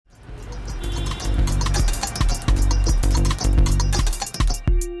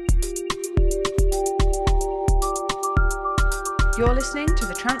You're listening to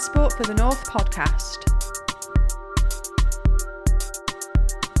the Transport for the North podcast.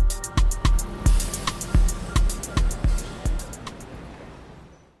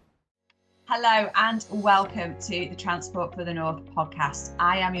 Hello and welcome to the Transport for the North podcast.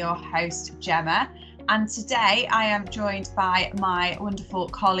 I am your host, Gemma, and today I am joined by my wonderful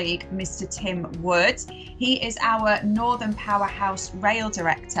colleague, Mr. Tim Wood. He is our Northern Powerhouse Rail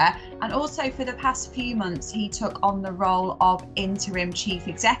Director, and also for the past few months he took on the role of Interim Chief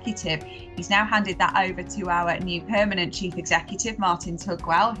Executive. He's now handed that over to our new permanent Chief Executive, Martin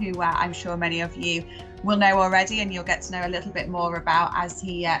Tugwell, who I'm sure many of you will know already, and you'll get to know a little bit more about as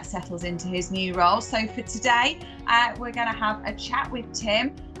he settles into his new role. So for today, we're going to have a chat with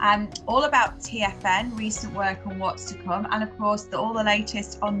Tim all about TFN, recent work and what's to come, and of course all the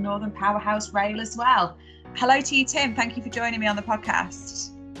latest on Northern Powerhouse Rail as well. Hello to you, Tim. Thank you for joining me on the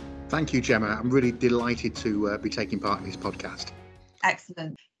podcast. Thank you, Gemma. I'm really delighted to be taking part in this podcast.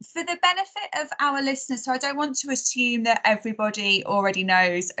 Excellent. For the benefit of our listeners, so I don't want to assume that everybody already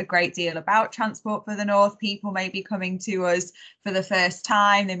knows a great deal about Transport for the North. People may be coming to us for the first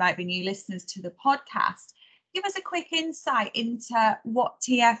time. They might be new listeners to the podcast. Give us a quick insight into what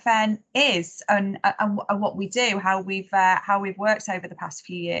TFN is and what we do, how we've worked over the past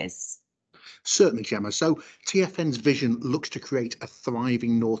few years. Certainly, Gemma. So TFN's vision looks to create a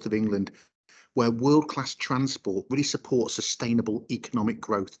thriving north of England where world-class transport really supports sustainable economic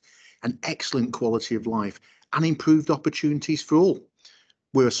growth and excellent quality of life and improved opportunities for all.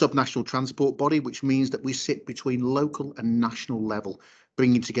 We're a subnational transport body, which means that we sit between local and national level,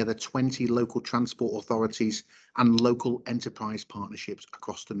 bringing together 20 local transport authorities and local enterprise partnerships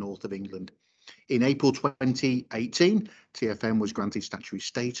across the north of England. In April 2018, TFN was granted statutory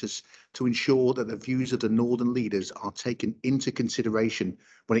status to ensure that the views of the northern leaders are taken into consideration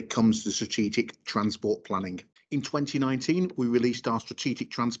when it comes to strategic transport planning. In 2019, we released our strategic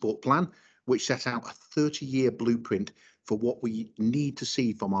transport plan, which set out a 30-year blueprint for what we need to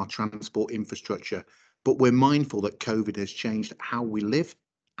see from our transport infrastructure. But we're mindful that COVID has changed how we live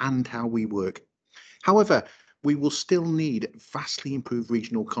and how we work. However, we will still need vastly improved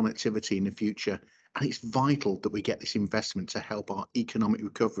regional connectivity in the future, and it's vital that we get this investment to help our economic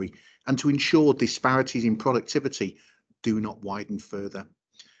recovery and to ensure disparities in productivity do not widen further.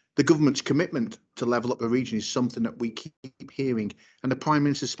 The government's commitment to level up the region is something that we keep hearing, and the Prime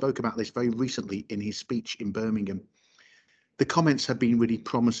Minister spoke about this very recently in his speech in Birmingham. The comments have been really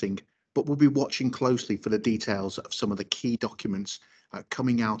promising, but we'll be watching closely for the details of some of the key documents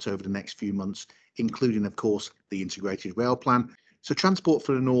coming out over the next few months, including, of course, the Integrated Rail Plan. So Transport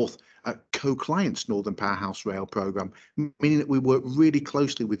for the North co-clients Northern Powerhouse Rail programme, meaning that we work really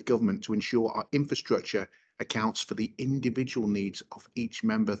closely with government to ensure our infrastructure accounts for the individual needs of each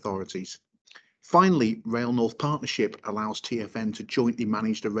member authorities. Finally, Rail North Partnership allows TFN to jointly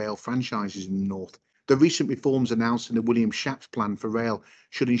manage the rail franchises in the North. The recent reforms announced in the William Shapps Plan for Rail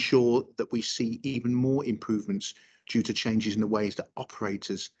should ensure that we see even more improvements due to changes in the ways that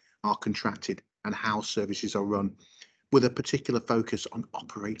operators are contracted and how services are run, with a particular focus on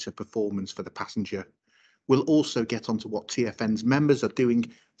operator performance for the passenger. We'll also get onto what TFN's members are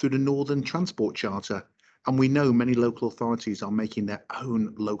doing through the Northern Transport Charter, and we know many local authorities are making their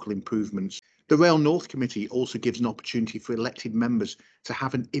own local improvements. The Rail North Committee also gives an opportunity for elected members to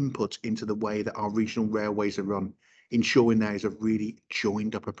have an input into the way that our regional railways are run, ensuring there is a really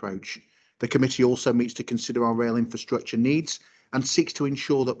joined up approach. The committee also meets to consider our rail infrastructure needs and seeks to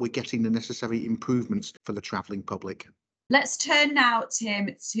ensure that we're getting the necessary improvements for the travelling public. Let's turn now,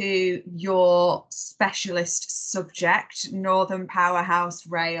 Tim, to your specialist subject, Northern Powerhouse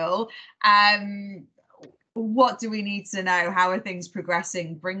Rail. What do we need to know? How are things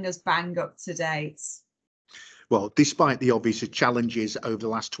progressing? Bring us bang up to date. Well, despite the obvious challenges over the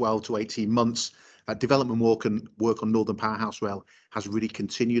last 12 to 18 months, development work on Northern Powerhouse Rail has really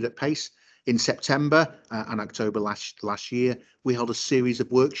continued at pace. In September and October last year, we held a series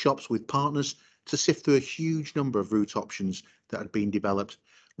of workshops with partners to sift through a huge number of route options that had been developed,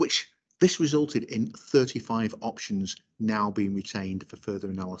 which this resulted in 35 options now being retained for further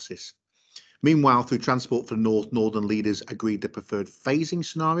analysis. Meanwhile, through Transport for the North, Northern leaders agreed the preferred phasing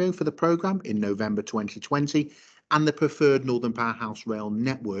scenario for the programme in November 2020 and the preferred Northern Powerhouse Rail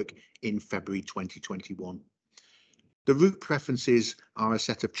network in February 2021. The route preferences are a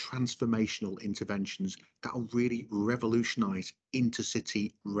set of transformational interventions that will really revolutionise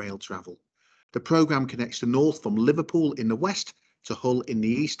intercity rail travel. The programme connects the North from Liverpool in the west to Hull in the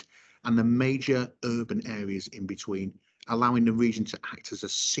east and the major urban areas in between, allowing the region to act as a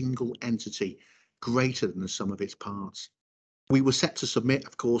single entity greater than the sum of its parts. We were set to submit,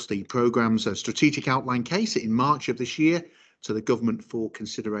 of course, the programme's strategic outline case in March of this year, to the government for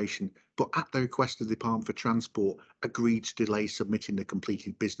consideration, but at the request of the Department for Transport, agreed to delay submitting the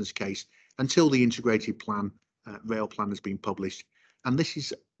completed business case until the integrated plan, rail plan, has been published. And this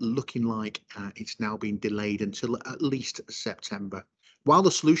is looking like it's now been delayed until at least September. While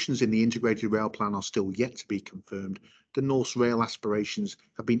the solutions in the integrated rail plan are still yet to be confirmed, the North's rail aspirations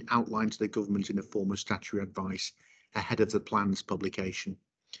have been outlined to the government in the form of statutory advice ahead of the plan's publication.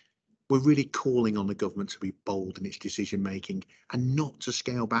 We're really calling on the government to be bold in its decision making and not to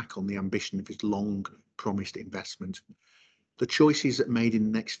scale back on the ambition of its long promised investment. The choices that made in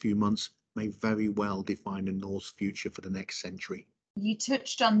the next few months may very well define the North's future for the next century. You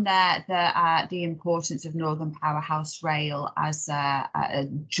touched on there the importance of Northern Powerhouse Rail as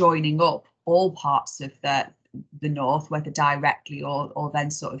joining up all parts of the North, whether directly or then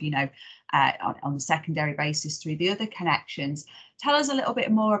sort of, on the secondary basis through the other connections. Tell us a little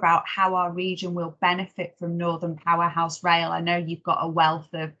bit more about how our region will benefit from Northern Powerhouse Rail. I know you've got a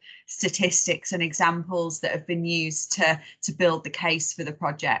wealth of statistics and examples that have been used to build the case for the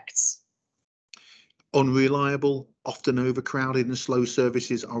projects. Unreliable, often overcrowded and slow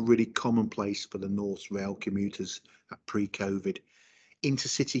services are really commonplace for the North's rail commuters at pre-COVID.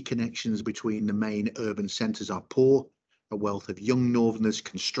 Intercity connections between the main urban centres are poor, a wealth of young Northerners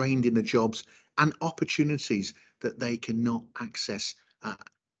constrained in the jobs and opportunities that they cannot access,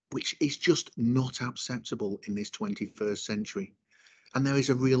 which is just not acceptable in this 21st century. And there is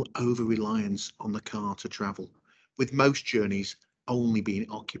a real over-reliance on the car to travel, with most journeys only being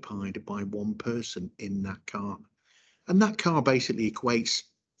occupied by one person in that car. And that car basically equates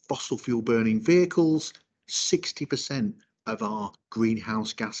fossil fuel burning vehicles. 60% of our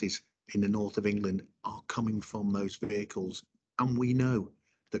greenhouse gases in the north of England are coming from those vehicles. And we know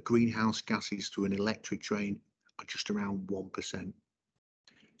that greenhouse gases through an electric train are just around 1%.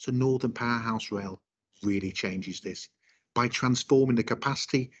 So Northern Powerhouse Rail really changes this by transforming the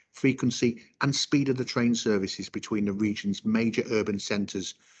capacity, frequency and speed of the train services between the region's major urban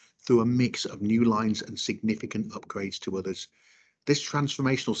centres through a mix of new lines and significant upgrades to others. This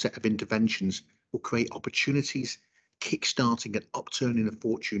transformational set of interventions will create opportunities, kick-starting and upturning the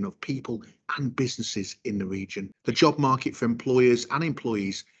fortune of people and businesses in the region. The job market for employers and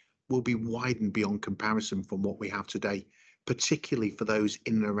employees will be widened beyond comparison from what we have today, particularly for those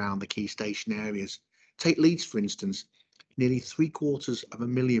in and around the key station areas. Take Leeds, for instance. Nearly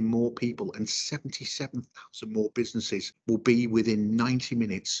 750,000 more people and 77,000 more businesses will be within 90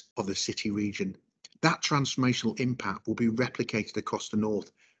 minutes of the city region. That transformational impact will be replicated across the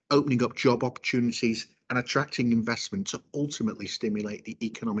north, opening up job opportunities and attracting investment to ultimately stimulate the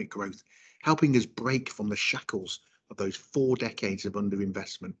economic growth, helping us break from the shackles of those 4 decades of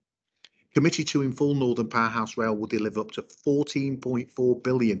underinvestment. Committed to in full, Northern Powerhouse Rail will deliver up to 14.4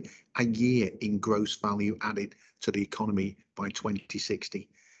 billion a year in gross value added to the economy by 2060,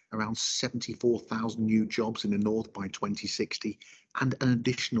 around 74,000 new jobs in the north by 2060, and an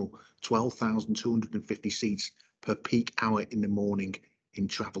additional 12,250 seats per peak hour in the morning in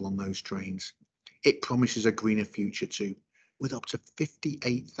travel on those trains. It promises a greener future too, with up to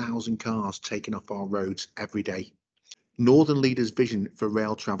 58,000 cars taken off our roads every day. Northern Leaders' vision for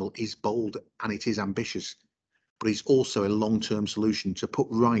rail travel is bold and it is ambitious, but it's also a long-term solution to put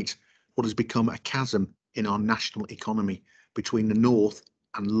right what has become a chasm in our national economy between the north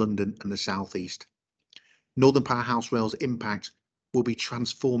and London and the southeast. Northern Powerhouse Rail's impact will be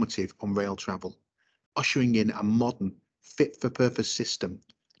transformative on rail travel, ushering in a modern, fit-for-purpose system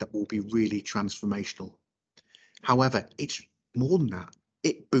that will be really transformational. However, it's more than that.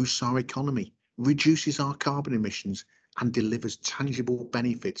 It boosts our economy, reduces our carbon emissions, and delivers tangible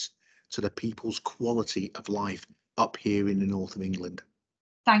benefits to the people's quality of life up here in the north of England.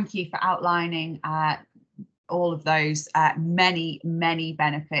 Thank you for outlining all of those many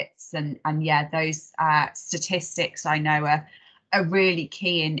benefits, and yeah, those statistics I know are really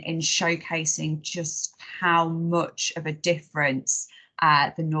key in showcasing just how much of a difference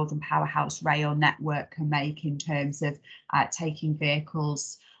the Northern Powerhouse Rail network can make in terms of taking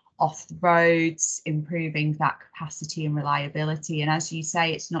vehicles off the roads, improving that capacity and reliability. And as you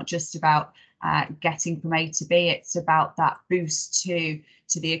say, it's not just about getting from A to B, it's about that boost to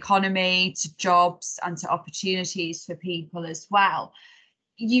the economy, to jobs and to opportunities for people as well.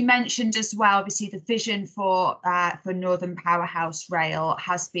 You mentioned as well, obviously, the vision for Northern Powerhouse Rail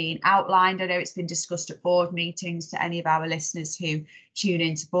has been outlined. I know it's been discussed at board meetings. To any of our listeners who tune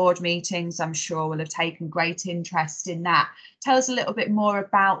into board meetings, I'm sure will have taken great interest in that. Tell us a little bit more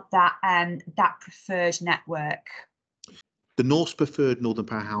about that preferred network. The North's preferred Northern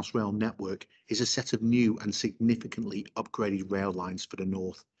Powerhouse Rail network is a set of new and significantly upgraded rail lines for the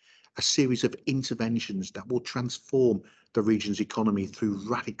north, a series of interventions that will transform the region's economy through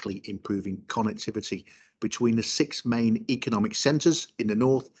radically improving connectivity between the 6 main economic centres in the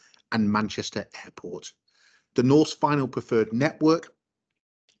north and Manchester Airport. The North's final preferred network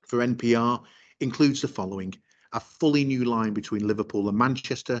for NPR includes the following: a fully new line between Liverpool and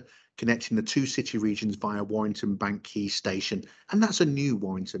Manchester, connecting the 2 city regions via Warrington Bank Quay Station, and that's a new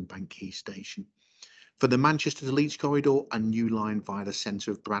Warrington Bank Quay Station. For the Manchester to Leeds corridor, a new line via the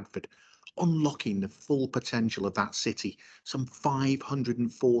centre of Bradford, unlocking the full potential of that city, some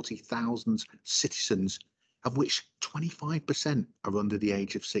 540,000 citizens, of which 25% are under the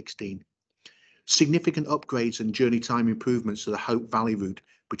age of 16. Significant upgrades and journey time improvements to the Hope Valley route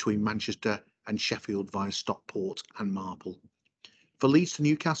between Manchester and Sheffield via Stockport and Marple. For Leeds to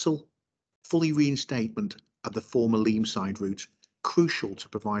Newcastle, fully reinstatement of the former Leamside route, crucial to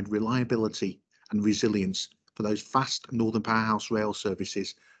provide reliability and resilience for those fast Northern Powerhouse Rail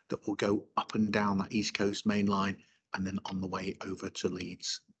services that will go up and down that East Coast main line and then on the way over to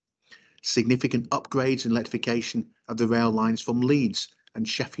Leeds. Significant upgrades and electrification of the rail lines from Leeds and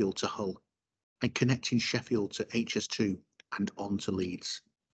Sheffield to Hull, and connecting Sheffield to HS2 and on to Leeds.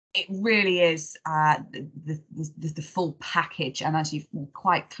 It really is the full package, and as you've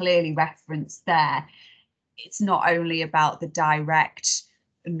quite clearly referenced there, it's not only about the direct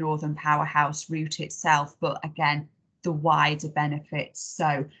Northern Powerhouse route itself, but again, the wider benefits.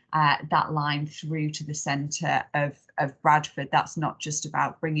 So that line through to the centre of Bradford, that's not just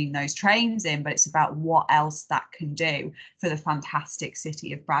about bringing those trains in, but it's about what else that can do for the fantastic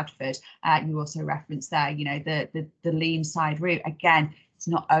city of Bradford. You also referenced there, you know, the Leamside route. Again, it's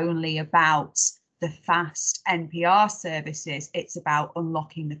not only about the fast NPR services, it's about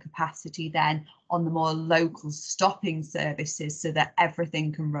unlocking the capacity then on the more local stopping services so that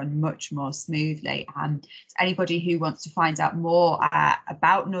everything can run much more smoothly. And anybody who wants to find out more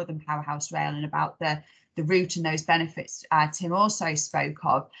about Northern Powerhouse Rail and about the route and those benefits Tim also spoke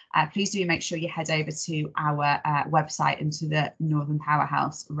of, please do make sure you head over to our website and to the Northern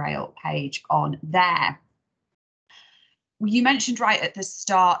Powerhouse Rail page on there. You mentioned right at the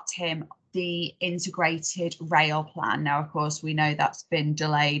start, Tim, the integrated rail plan. Now, of course, we know that's been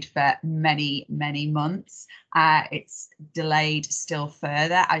delayed for many, many months. It's delayed still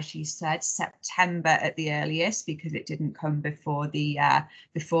further, as you said, September at the earliest, because it didn't come before the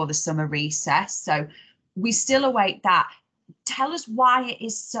summer recess. So we still await that. Tell us why it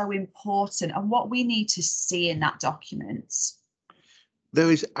is so important and what we need to see in that document.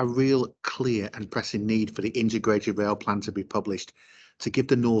 There is a real clear and pressing need for the integrated rail plan to be published to give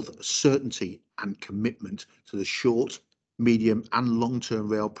the North certainty and commitment to the short, medium and long-term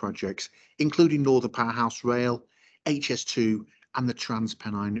rail projects, including Northern Powerhouse Rail, HS2 and the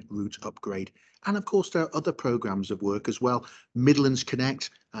Trans-Pennine route upgrade. And of course, there are other programmes of work as well. Midlands Connect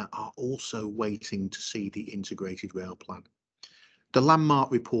are also waiting to see the integrated rail plan. The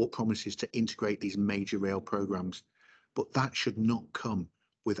landmark report promises to integrate these major rail programmes, but that should not come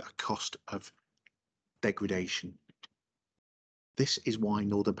with a cost of degradation. This is why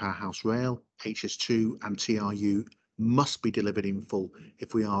Northern Powerhouse Rail, HS2 and TRU must be delivered in full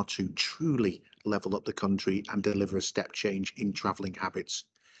if we are to truly level up the country and deliver a step change in travelling habits.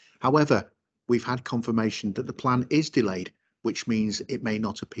 However, we've had confirmation that the plan is delayed, which means it may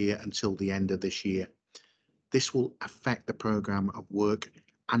not appear until the end of this year. This will affect the programme of work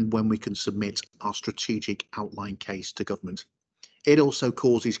and when we can submit our strategic outline case to government. It also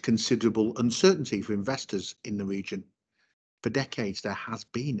causes considerable uncertainty for investors in the region. For decades, there has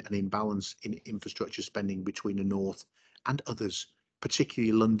been an imbalance in infrastructure spending between the North and others,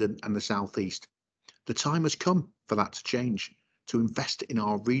 particularly London and the South East. The time has come for that to change, to invest in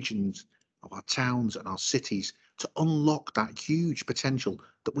our regions, our towns and our cities, to unlock that huge potential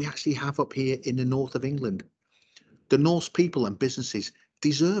that we actually have up here in the north of England. The North's people and businesses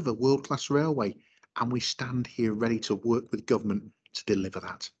deserve a world-class railway, and we stand here ready to work with government to deliver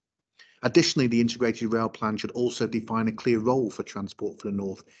that. Additionally, the integrated rail plan should also define a clear role for Transport for the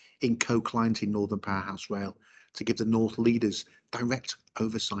North in co-clienting Northern Powerhouse Rail to give the North leaders direct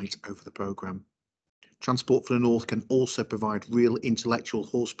oversight over the programme. Transport for the North can also provide real intellectual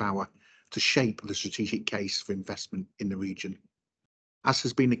horsepower to shape the strategic case for investment in the region, as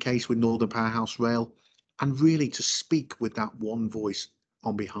has been the case with Northern Powerhouse Rail, and really to speak with that one voice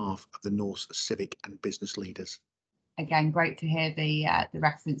on behalf of the North's civic and business leaders. Again, great to hear the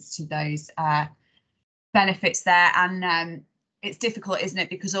reference to those benefits there, and it's difficult, isn't it,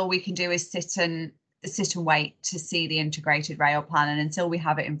 because all we can do is sit and wait to see the integrated rail plan, and until we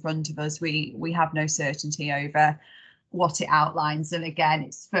have it in front of us, we have no certainty over what it outlines. And again,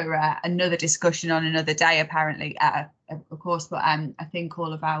 it's for another discussion on another day, apparently, of course. But I think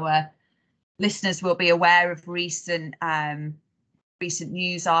all of our listeners will be aware of recent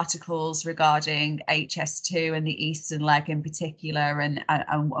news articles regarding HS2 and the Eastern leg in particular, and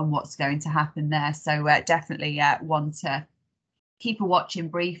what's going to happen there. So definitely one to keep a watching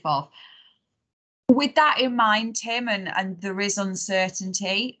brief of. With that in mind, Tim, and there is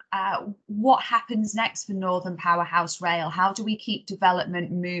uncertainty, what happens next for Northern Powerhouse Rail? How do we keep development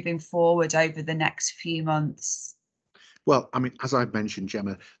moving forward over the next few months? Well, I mean, as I've mentioned,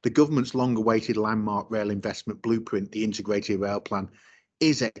 Gemma, the government's long-awaited landmark rail investment blueprint, the Integrated Rail Plan,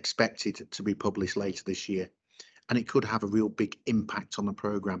 is expected to be published later this year, and it could have a real big impact on the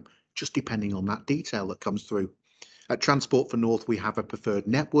programme, just depending on that detail that comes through. At Transport for North, we have a preferred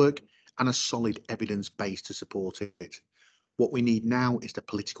network and a solid evidence base to support it. What we need now is the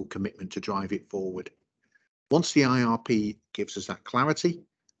political commitment to drive it forward. Once the IRP gives us that clarity,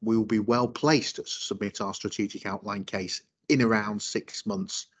 we will be well placed to submit our strategic outline case in around 6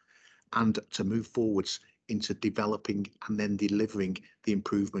 months and to move forwards into developing and then delivering the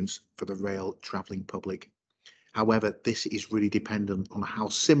improvements for the rail travelling public. However, this is really dependent on how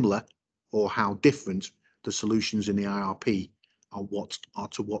similar or how different the solutions in the IRP are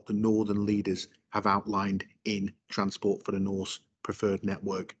to what the northern leaders have outlined in Transport for the North's preferred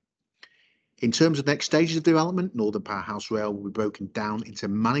network. In terms of next stages of development, Northern Powerhouse Rail will be broken down into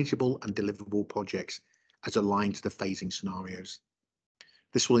manageable and deliverable projects as aligned to the phasing scenarios.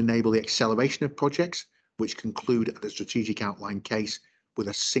 This will enable the acceleration of projects which conclude at the strategic outline case with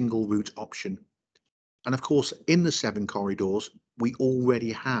a single route option. And of course, in the 7 corridors, we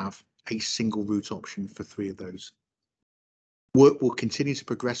already have a single route option for 3 of those. Work will continue to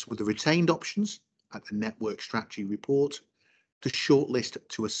progress with the retained options at the network strategy report to shortlist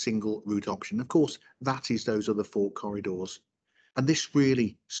to a single route option. Of course, that is those other 4 corridors. And this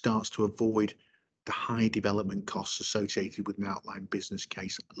really starts to avoid the high development costs associated with an outline business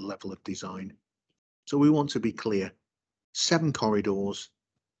case level of design. So we want to be clear, 7 corridors,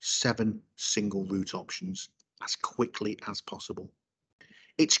 7 single route options as quickly as possible.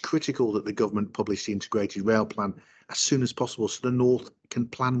 It's critical that the government publish the Integrated Rail Plan as soon as possible so the North can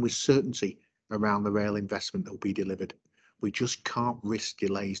plan with certainty around the rail investment that will be delivered. We just can't risk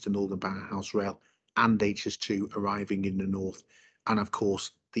delays to Northern Powerhouse Rail and HS2 arriving in the North, and of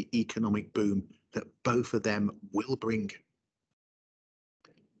course the economic boom that both of them will bring.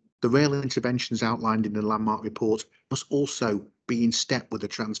 The rail interventions outlined in the landmark report must also be in step with the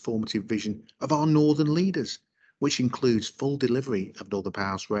transformative vision of our northern leaders, which includes full delivery of Northern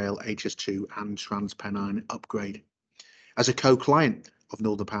Powerhouse Rail, HS2 and Trans-Pennine upgrade. As a co-client of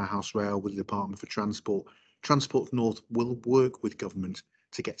Northern Powerhouse Rail with the Department for Transport, Transport for North will work with government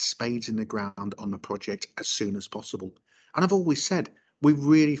to get spades in the ground on the project as soon as possible. And I've always said we're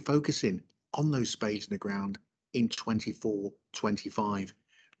really focusing on those spades in the ground in 24-25.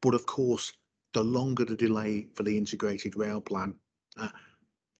 But of course, the longer the delay for the Integrated Rail Plan,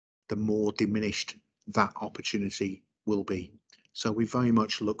 the more diminished that opportunity will be. So we very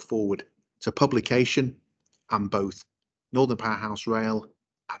much look forward to publication, and both Northern Powerhouse Rail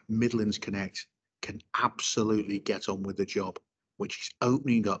and Midlands Connect can absolutely get on with the job, which is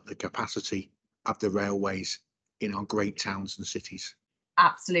opening up the capacity of the railways in our great towns and cities.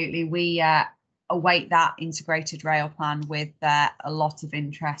 Absolutely. We await that Integrated Rail Plan with a lot of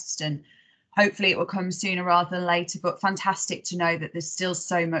interest, and hopefully it will come sooner rather than later. But fantastic to know that there's still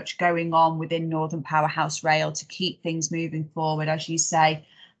so much going on within Northern Powerhouse Rail to keep things moving forward. As you say,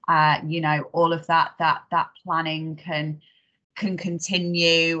 all of that planning can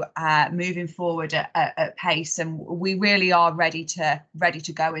continue moving forward at pace, and we really are ready to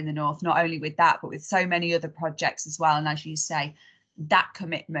go in the North, not only with that but with so many other projects as well. And as you say, that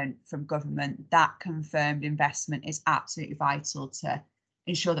commitment from government, that confirmed investment is absolutely vital to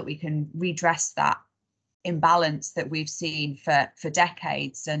ensure that we can redress that imbalance that we've seen for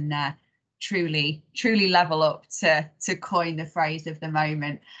decades, and truly level up, to coin the phrase of the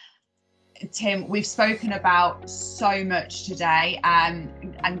moment. Tim, we've spoken about so much today, and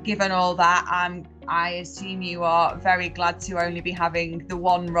given all that, I assume you are very glad to only be having the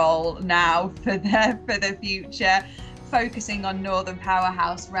one role now for the future, focusing on Northern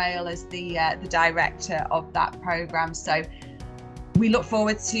Powerhouse Rail as the director of that programme. So we look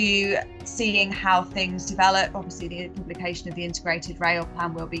forward to seeing how things develop. Obviously, the publication of the Integrated Rail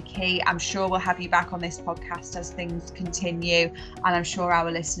Plan will be key. I'm sure we'll have you back on this podcast as things continue, and I'm sure our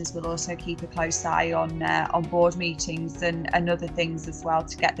listeners will also keep a close eye on board meetings and other things as well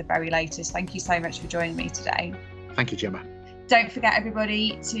to get the very latest. Thank you so much for joining me today. Thank you, Gemma. Don't forget,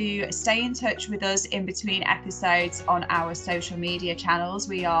 everybody, to stay in touch with us in between episodes on our social media channels.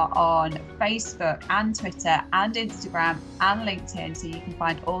 We are on Facebook and Twitter and Instagram and LinkedIn, so you can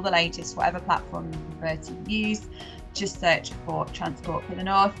find all the latest, whatever platform you prefer to use. Just search for Transport for the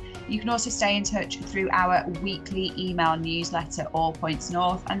North. You can also stay in touch through our weekly email newsletter, All Points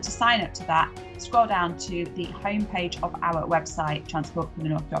North. And to sign up to that, scroll down to the homepage of our website,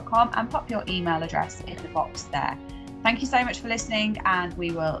 transportforthenorth.com, and pop your email address in the box there. Thank you so much for listening, and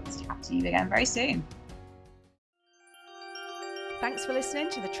we will chat to you again very soon. Thanks for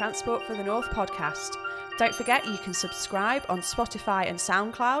listening to the Transport for the North podcast. Don't forget you can subscribe on Spotify and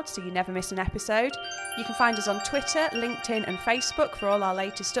SoundCloud so you never miss an episode. You can find us on Twitter, LinkedIn and Facebook for all our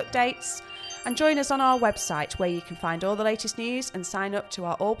latest updates. And join us on our website where you can find all the latest news and sign up to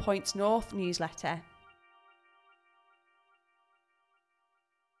our All Points North newsletter.